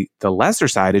 on the lesser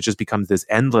side, it just becomes this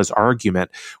endless argument.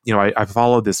 I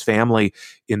followed this family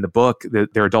in the book.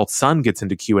 Their adult son gets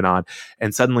into QAnon,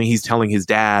 and suddenly he's telling his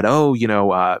dad,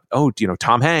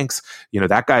 Tom Hanks,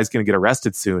 that guy's going to get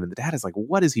arrested soon. And the dad is like,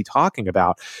 what is he talking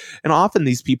about? And often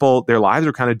these people, their lives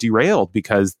are kind of derailed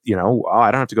because, I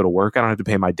don't have to go to work. I don't have to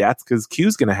pay my debts because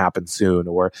Q's going to happen soon.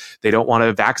 Or they don't want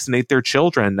to vaccinate their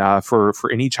children for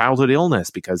any childhood illness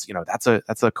because,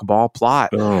 that's a cabal plot.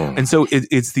 Oh. And so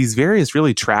it's these various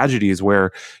really tragedies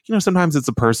where, sometimes it's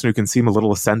a person who can seem a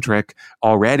little eccentric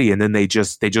already, and then they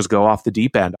just go off the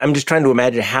deep end. I'm just trying to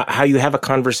imagine how you have a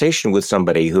conversation with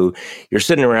somebody who you're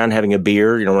sitting around having a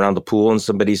beer, around the pool, and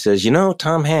somebody says,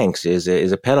 Tom Hanks is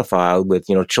a pedophile with,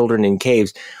 children in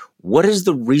caves. What is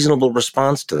the reasonable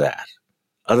response to that?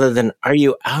 Other than, are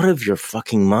you out of your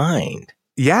fucking mind?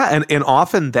 Yeah, and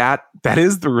often that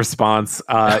is the response.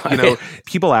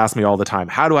 People ask me all the time,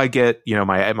 how do I get,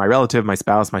 my relative, my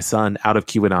spouse, my son out of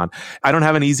QAnon? I don't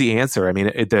have an easy answer. I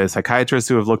mean, the psychiatrists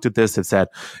who have looked at this have said,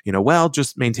 well,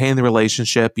 just maintain the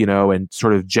relationship, and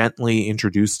sort of gently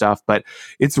introduce stuff. But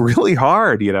it's really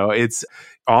hard, it's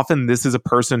often this is a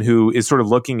person who is sort of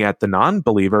looking at the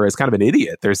non-believer as kind of an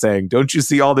idiot. They're saying, don't you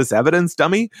see all this evidence,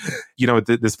 dummy?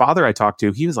 This father I talked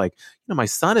to, he was like, my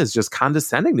son is just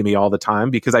condescending to me all the time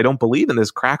because I don't believe in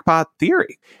this crackpot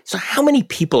theory. So how many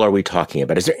people are we talking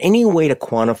about? Is there any way to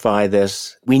quantify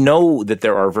this? We know that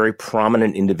there are very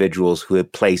prominent individuals who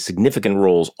have played significant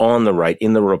roles on the right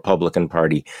in the Republican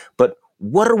Party, but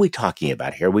what are we talking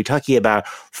about here? Are we talking about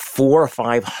 400,000 or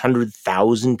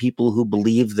 500,000 people who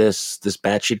believe this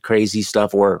batshit crazy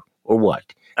stuff, or what?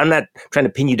 I'm not trying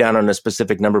to pin you down on a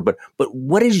specific number, but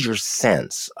what is your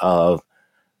sense of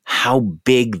how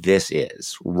big this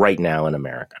is right now in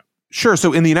America? Sure.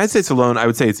 So in the United States alone, I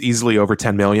would say it's easily over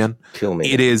 10 million. Kill me.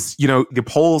 It is, the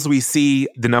polls we see,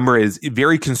 the number is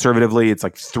very conservatively, it's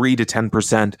like 3 to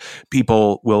 10%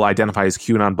 people will identify as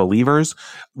QAnon believers.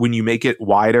 When you make it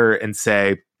wider and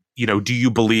say, do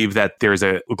you believe that there's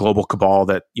a global cabal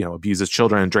that, abuses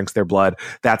children and drinks their blood?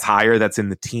 That's higher. That's in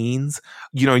the teens.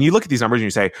 And you look at these numbers and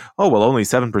you say, oh, well, only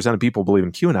 7% of people believe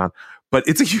in QAnon. But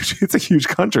it's a huge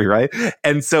country, right?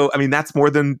 And so, I mean, that's more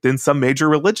than some major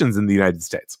religions in the United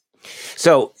States.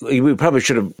 So we probably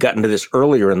should have gotten to this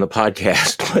earlier in the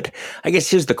podcast, but I guess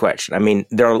here's the question. I mean,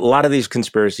 there are a lot of these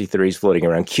conspiracy theories floating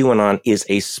around. QAnon is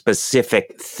a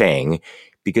specific thing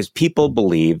because people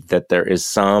believe that there is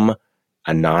some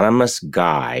anonymous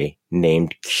guy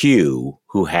named Q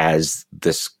who has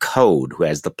this code, who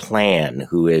has the plan,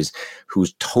 who's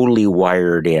totally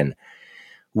wired in.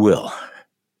 Will,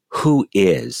 who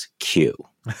is Q?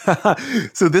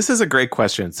 So this is a great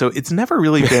question. So it's never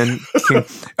really been,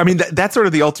 I mean, that's sort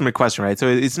of the ultimate question, right? So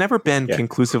it's never been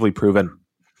conclusively proven.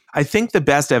 I think the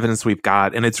best evidence we've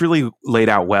got, and it's really laid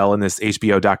out well in this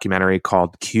HBO documentary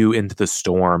called Q Into the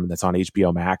Storm that's on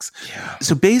HBO Max. Yeah.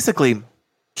 So basically,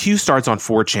 Q starts on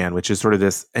 4chan, which is sort of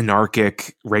this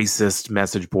anarchic, racist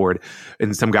message board.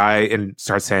 And some guy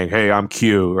starts saying, hey, I'm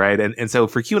Q, right? And so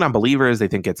for QAnon believers, they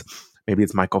think maybe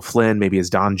it's Michael Flynn, maybe it's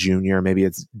Don Jr., maybe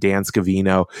it's Dan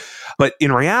Scavino. But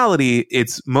in reality,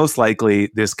 it's most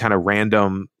likely this kind of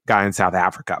random guy in South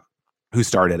Africa who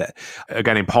started it. A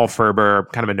guy named Paul Ferber,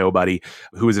 kind of a nobody,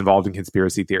 who was involved in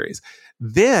conspiracy theories.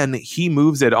 Then he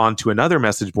moves it onto another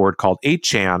message board called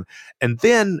 8chan. And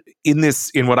then in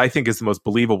what I think is the most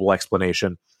believable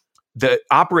explanation, the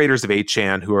operators of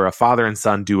 8chan, who are a father and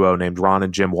son duo named Ron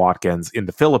and Jim Watkins in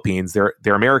the Philippines,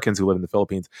 they're Americans who live in the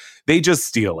Philippines, they just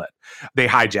steal it. They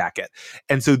hijack it.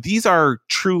 And so these are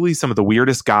truly some of the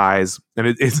weirdest guys. And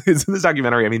it's in this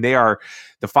documentary. I mean,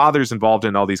 the father's involved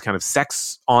in all these kind of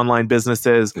sex online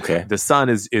businesses. Okay. The son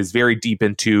is very deep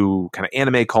into kind of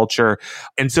anime culture.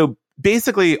 And so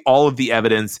basically all of the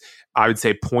evidence, I would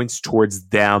say, points towards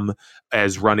them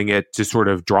as running it to sort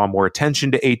of draw more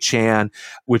attention to 8chan,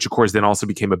 which of course then also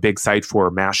became a big site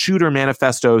for mass shooter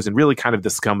manifestos and really kind of the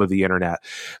scum of the internet.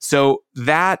 So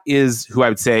that is who I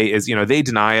would say is, they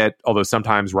deny it, although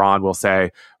sometimes Ron will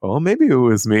say, oh, maybe it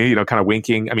was me, kind of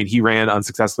winking. I mean, he ran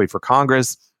unsuccessfully for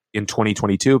Congress in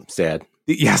 2022. Sad.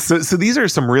 Yes. So these are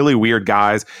some really weird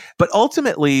guys. But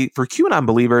ultimately, for QAnon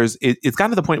believers, it's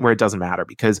gotten to the point where it doesn't matter,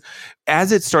 because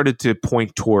as it started to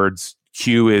point towards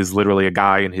Q is literally a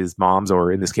guy in his mom's,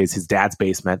 or in this case, his dad's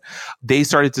basement, they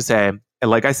started to say,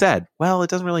 and like I said, well, it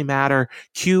doesn't really matter.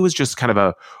 Q is just kind of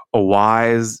a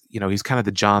wise, he's kind of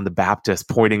the John the Baptist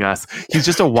pointing us. He's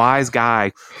just a wise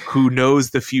guy who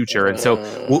knows the future. And so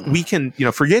we can,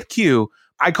 forget Q.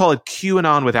 I call it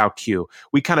QAnon without Q.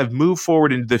 We kind of move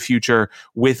forward into the future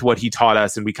with what he taught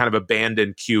us, and we kind of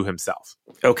abandon Q himself.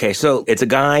 Okay, so it's a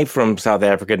guy from South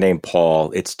Africa named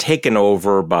Paul. It's taken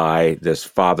over by this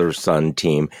father-son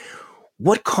team.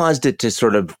 What caused it to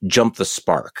sort of jump the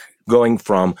spark, going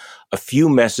from a few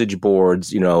message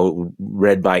boards,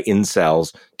 read by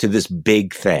incels, to this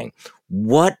big thing?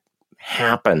 What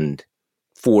happened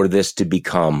for this to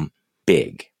become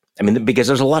big? I mean, because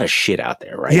there's a lot of shit out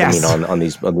there, right? Yes. I mean, on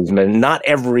these men, not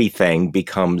everything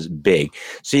becomes big.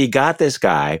 So you got this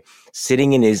guy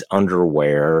sitting in his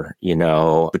underwear,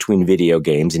 between video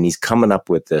games, and he's coming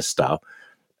up with this stuff.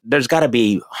 There's got to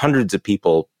be hundreds of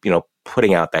people,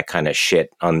 putting out that kind of shit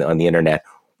on the internet.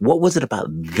 What was it about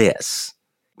this?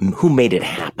 Who made it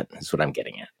happen is what I'm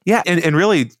getting at. Yeah, and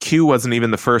really, Q wasn't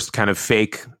even the first kind of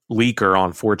fake leaker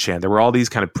on 4chan. There were all these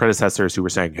kind of predecessors who were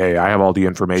saying, hey, I have all the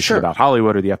information about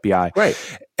Hollywood or the FBI.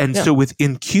 Right. And so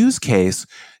within Q's case,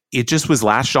 it just was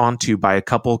latched onto by a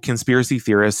couple conspiracy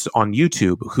theorists on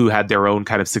YouTube who had their own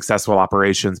kind of successful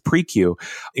operations pre-Q,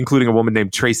 including a woman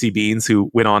named Tracy Beans, who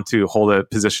went on to hold a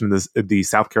position in the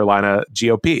South Carolina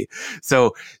GOP.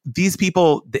 So these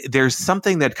people, there's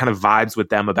something that kind of vibes with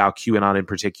them about QAnon in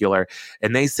particular.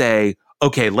 And they say,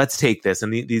 okay, let's take this.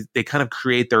 And they kind of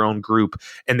create their own group,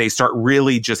 and they start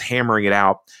really just hammering it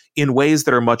out in ways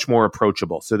that are much more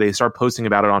approachable. So they start posting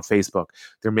about it on Facebook.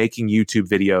 They're making YouTube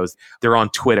videos. They're on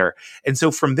Twitter. And so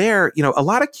from there, a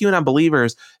lot of QAnon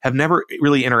believers have never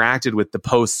really interacted with the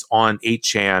posts on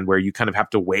 8chan, where you kind of have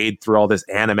to wade through all this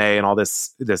anime and all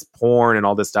this porn and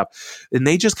all this stuff. And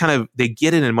they just they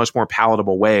get it in much more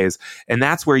palatable ways. And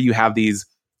that's where you have these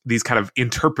kind of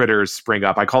interpreters spring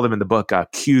up. I call them in the book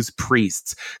Q's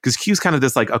priests, because Q's kind of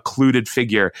this like occluded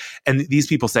figure. And these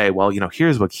people say, well,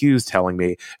 here's what Q's telling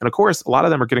me. And of course, a lot of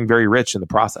them are getting very rich in the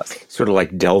process. Sort of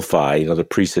like Delphi, the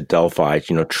priests at Delphi,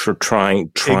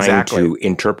 trying Exactly. to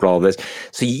interpret all this.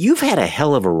 So you've had a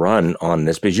hell of a run on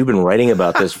this, because you've been writing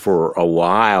about this for a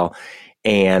while.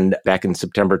 And back in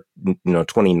September,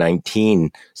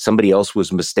 2019, somebody else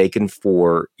was mistaken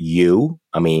for you.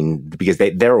 I mean, because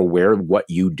they're aware of what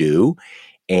you do.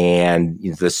 And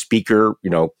the speaker,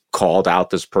 called out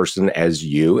this person as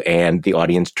you, and the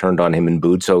audience turned on him and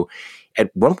booed. So at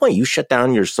one point, you shut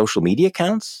down your social media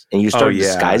accounts and you started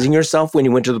disguising yourself when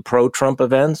you went to the pro-Trump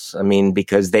events. I mean,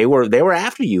 because they were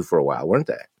after you for a while, weren't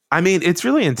they? I mean, it's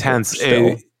really intense.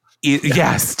 Still.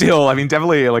 Still. I mean,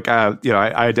 definitely I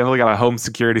definitely got a home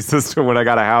security system when I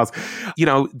got a house.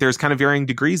 There's kind of varying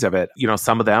degrees of it.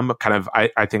 Some of them kind of,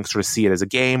 I think, sort of see it as a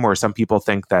game, or some people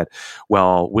think that,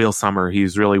 well, Will Sommer,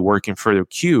 he's really working for the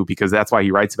Q because that's why he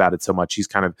writes about it so much. He's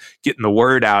kind of getting the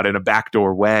word out in a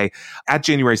backdoor way. At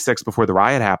January 6th, before the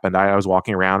riot happened, I was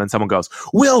walking around and someone goes,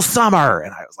 Will Sommer!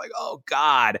 And I was like, oh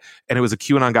God. And it was a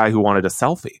QAnon guy who wanted a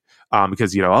selfie.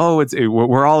 Because,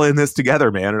 we're all in this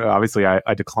together, man. Obviously,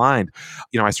 I declined.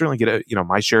 I certainly get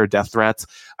my share of death threats.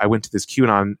 I went to this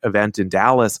QAnon event in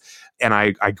Dallas, and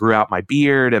I grew out my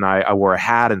beard, and I wore a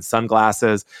hat and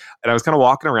sunglasses, and I was kind of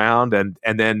walking around, and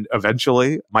then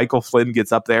eventually Michael Flynn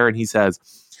gets up there and he says,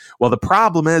 well, the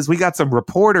problem is we got some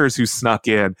reporters who snuck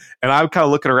in. And I'm kind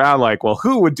of looking around like, well,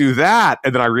 who would do that?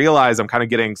 And then I realize I'm kind of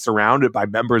getting surrounded by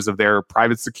members of their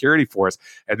private security force.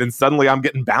 And then suddenly I'm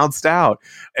getting bounced out.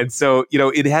 And so,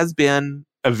 it has been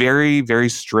a very, very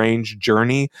strange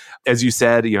journey. As you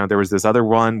said, there was this other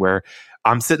one where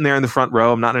I'm sitting there in the front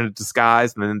row. I'm not in a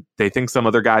disguise. And then they think some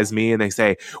other guy's me. And they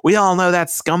say, we all know that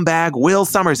scumbag Will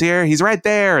Sommer's here. He's right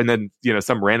there. And then,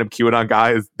 some random QAnon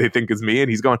guy they think is me. And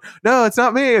he's going, no, it's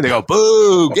not me. And they go,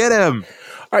 boo, get him.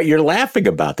 All right, you're laughing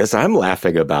about this. I'm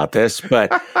laughing about this,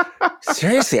 but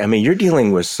seriously, I mean, you're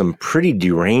dealing with some pretty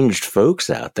deranged folks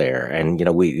out there, and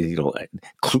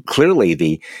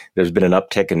clearly there's been an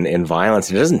uptick in violence.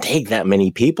 And it doesn't take that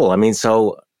many people. I mean,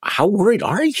 so how worried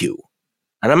are you?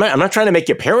 And I'm not trying to make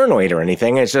you paranoid or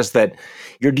anything. It's just that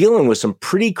you're dealing with some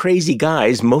pretty crazy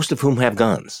guys, most of whom have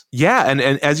guns. Yeah, and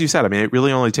as you said, I mean, it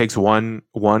really only takes one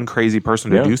crazy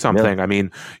person to do something. Yeah. I mean,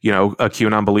 a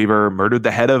QAnon believer murdered the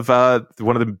head of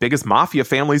one of the biggest mafia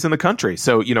families in the country.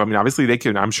 So, obviously they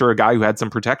can. I'm sure a guy who had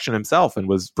some protection himself and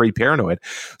was pretty paranoid.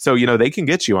 So, they can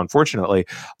get you. Unfortunately,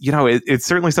 it's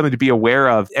certainly something to be aware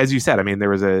of. As you said, I mean,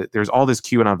 there's all this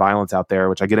QAnon violence out there,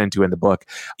 which I get into in the book.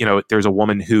 There's a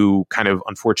woman who kind of,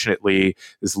 unfortunately,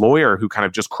 this lawyer who kind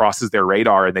of just crosses their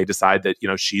radar, and they decide that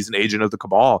she's an agent of the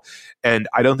cabal. And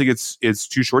I don't think it's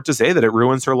too short to say that it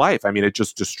ruins her life. I mean, it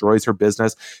just destroys her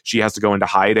business. She has to go into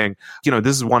hiding.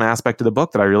 This is one aspect of the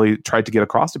book that I really tried to get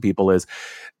across to people is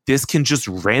this can just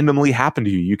randomly happen to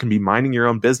you. You can be minding your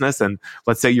own business, and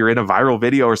let's say you're in a viral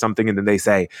video or something, and then they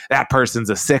say that person's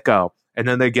a sicko, and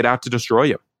then they get out to destroy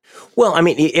you. Well, I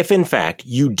mean, if in fact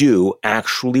you do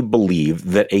actually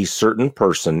believe that a certain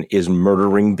person is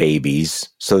murdering babies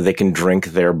so they can drink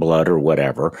their blood or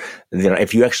whatever, then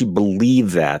if you actually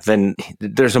believe that, then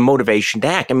there's a motivation to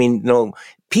act. I mean,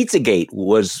 Pizzagate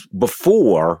was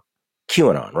before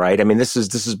QAnon, right? I mean, this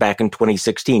is back in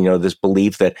 2016. This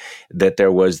belief that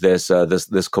there was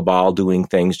this cabal doing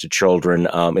things to children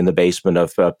in the basement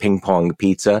of Ping Pong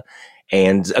Pizza,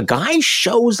 and a guy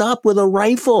shows up with a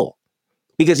rifle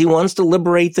because he wants to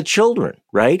liberate the children,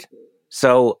 right?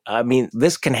 So, I mean,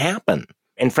 this can happen.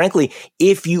 And frankly,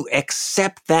 if you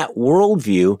accept that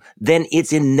worldview, then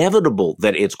it's inevitable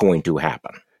that it's going to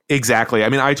happen. Exactly. I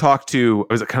mean, I was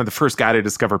kind of the first guy to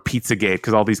discover Pizzagate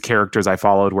because all these characters I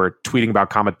followed were tweeting about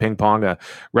Comet Ping Pong, a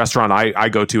restaurant I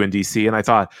go to in DC. And I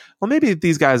thought, well, maybe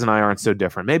these guys and I aren't so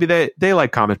different. Maybe they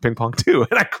like Comet Ping Pong too.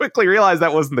 And I quickly realized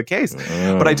that wasn't the case.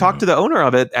 But I talked to the owner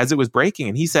of it as it was breaking,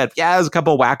 and he said, yeah, there's a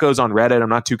couple of wackos on Reddit. I'm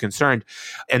not too concerned.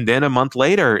 And then a month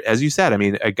later, as you said, I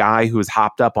mean, a guy who was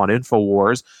hopped up on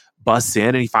InfoWars busts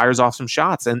in and he fires off some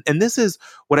shots. And this is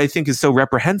what I think is so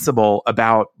reprehensible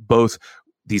about both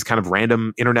these kind of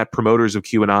random internet promoters of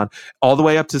QAnon, all the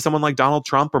way up to someone like Donald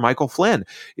Trump or Michael Flynn,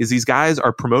 is these guys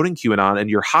are promoting QAnon, and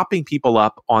you're hopping people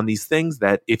up on these things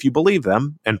that, if you believe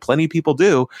them, and plenty of people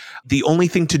do, the only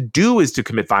thing to do is to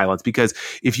commit violence. Because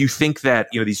if you think that,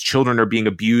 these children are being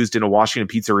abused in a Washington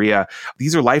pizzeria,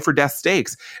 these are life or death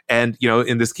stakes. And,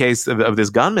 in this case of this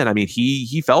gunman, I mean,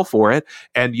 he fell for it.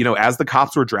 And, as the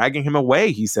cops were dragging him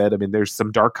away, he said, I mean, there's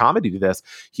some dark comedy to this.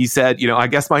 He said, I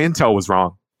guess my intel was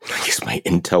wrong. I guess my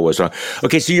intel was wrong.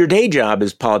 Okay, so your day job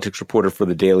is politics reporter for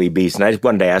the Daily Beast, and I just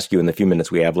wanted to ask you in the few minutes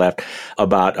we have left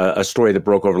about a story that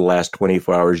broke over the last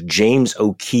 24 hours. James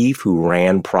O'Keefe, who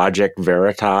ran Project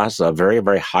Veritas, a very,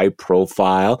 very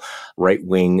high-profile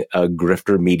right-wing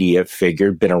grifter media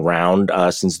figure, been around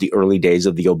since the early days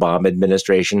of the Obama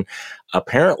administration.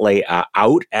 Apparently,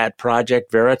 out at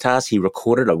Project Veritas, he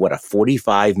recorded a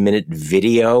 45-minute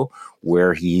video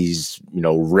where he's,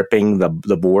 ripping the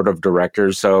board of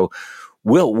directors. So,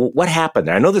 Will, what happened?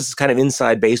 I know this is kind of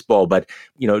inside baseball, but,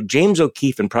 James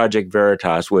O'Keefe in Project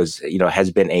Veritas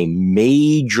has been a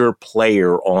major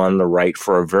player on the right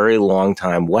for a very long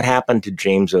time. What happened to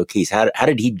James O'Keefe? How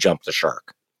did he jump the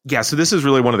shark? Yeah, so this is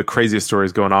really one of the craziest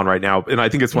stories going on right now. And I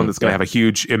think it's one that's going to have a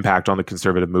huge impact on the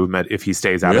conservative movement if he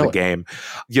stays out of the game.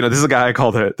 This is a guy I call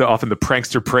often the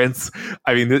prankster prince.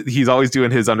 I mean, he's always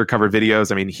doing his undercover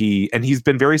videos. I mean, he's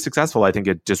been very successful, I think,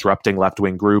 at disrupting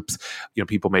left-wing groups.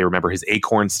 People may remember his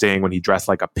Acorn sting when he dressed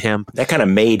like a pimp. That kind of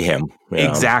made him.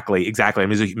 Exactly. I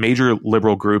mean, it's a major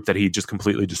liberal group that he just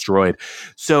completely destroyed.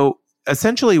 So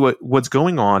essentially what's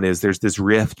going on is there's this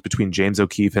rift between James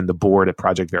O'Keefe and the board at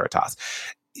Project Veritas,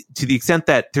 to the extent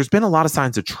that there's been a lot of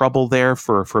signs of trouble there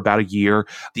for about a year.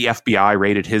 The FBI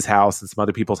raided his house and some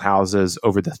other people's houses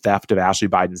over the theft of Ashley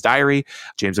Biden's diary.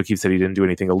 James O'Keefe said he didn't do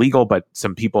anything illegal, but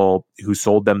some people who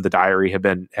sold them the diary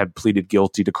have pleaded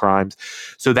guilty to crimes.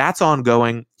 So that's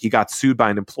ongoing. He got sued by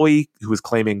an employee who was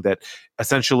claiming that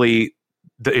essentially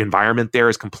the environment there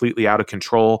is completely out of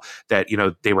control, that,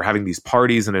 they were having these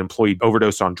parties and an employee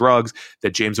overdosed on drugs,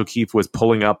 that James O'Keefe was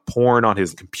pulling up porn on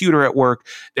his computer at work.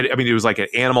 It was like an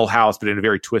Animal House, but in a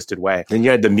very twisted way. And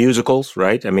you had the musicals,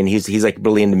 right? I mean, he's like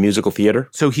really into musical theater.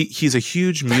 So he's a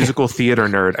huge musical theater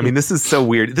nerd. I mean, this is so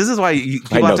weird. This is why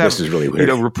people have to have, this is really weird.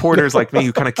 Reporters like me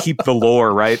who kind of keep the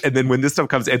lore, right? And then when this stuff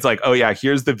comes, it's like, oh yeah,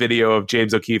 here's the video of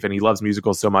James O'Keefe, and he loves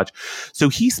musicals so much. So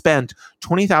he spent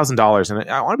 $20,000, and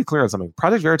I want to be clear on something.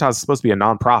 Project Veritas is supposed to be a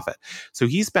nonprofit. So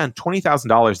he spent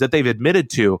 $20,000 that they've admitted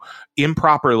to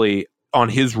improperly on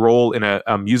his role in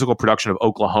a musical production of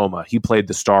Oklahoma. He played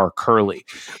the star Curly.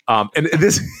 And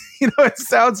this, it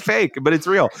sounds fake, but it's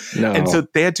real. No. And so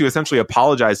they had to essentially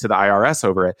apologize to the IRS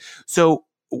over it. So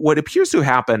what appears to have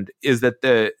happened is that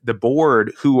the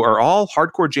board, who are all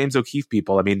hardcore James O'Keefe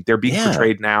people, I mean, they're being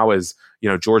portrayed now as,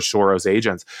 George Soros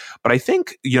agents. But I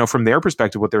think, from their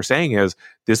perspective, what they're saying is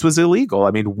this was illegal.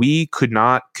 I mean, we could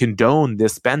not condone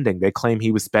this spending. They claim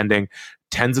he was spending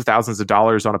tens of thousands of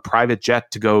dollars on a private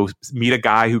jet to go meet a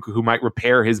guy who might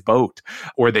repair his boat,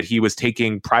 or that he was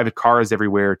taking private cars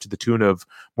everywhere to the tune of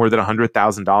more than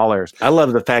 $100,000. I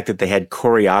love the fact that they had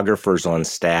choreographers on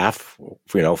staff,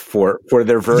 for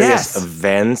their various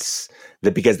events,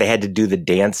 that because they had to do the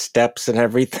dance steps and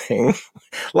everything,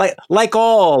 like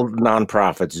all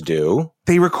nonprofits do.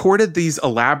 They recorded these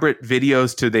elaborate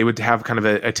videos they would have kind of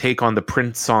a take on the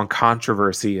Prince song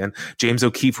controversy, and James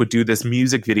O'Keefe would do this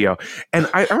music video. And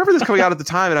I remember this coming out at the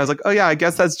time, and I was like, oh yeah, I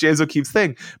guess that's James O'Keefe's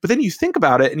thing. But then you think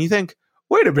about it and you think,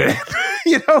 wait a minute,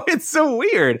 it's so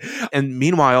weird. And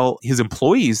meanwhile, his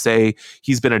employees say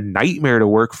he's been a nightmare to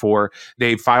work for.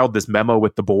 They filed this memo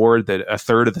with the board that a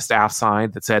third of the staff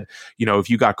signed that said, if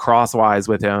you got crosswise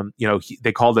with him,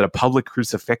 they called it a public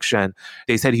crucifixion.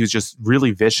 They said he was just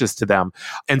really vicious to them.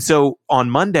 And so on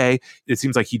Monday, it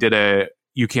seems like he did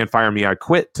 "You can't fire me, I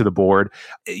quit" to the board.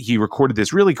 He recorded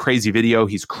this really crazy video.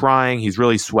 He's crying. He's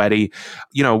really sweaty.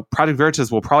 Project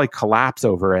Veritas will probably collapse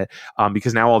over it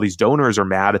because now all these donors are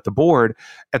mad at the board.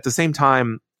 At the same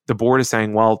time, the board is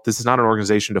saying, well, this is not an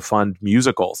organization to fund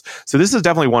musicals. So this is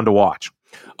definitely one to watch.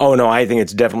 Oh, no, I think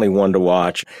it's definitely one to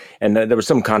watch. And there was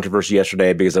some controversy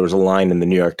yesterday because there was a line in the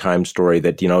New York Times story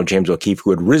that, James O'Keefe,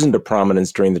 who had risen to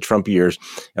prominence during the Trump years,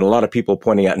 and a lot of people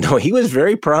pointing out, no, he was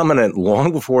very prominent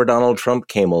long before Donald Trump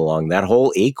came along. That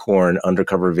whole Acorn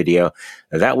undercover video,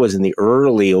 that was in the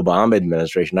early Obama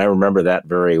administration. I remember that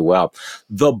very well.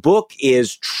 The book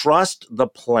is Trust the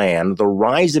Plan: The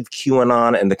Rise of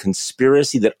QAnon and the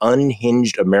Conspiracy That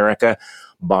Unhinged America,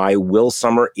 by Will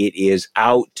Sommer. It is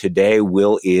out today.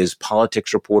 Will is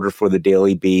politics reporter for the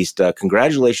Daily Beast.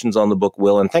 Congratulations on the book,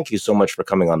 Will, and thank you so much for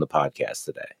coming on the podcast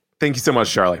today. Thank you so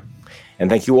much, Charlie. And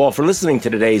thank you all for listening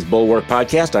to today's Bulwark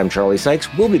Podcast. I'm Charlie Sykes.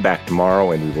 We'll be back tomorrow,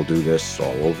 and we will do this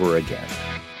all over again.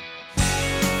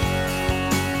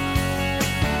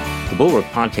 The Bulwark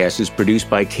Podcast is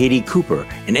produced by Katie Cooper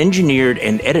and engineered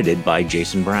and edited by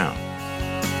Jason Brown.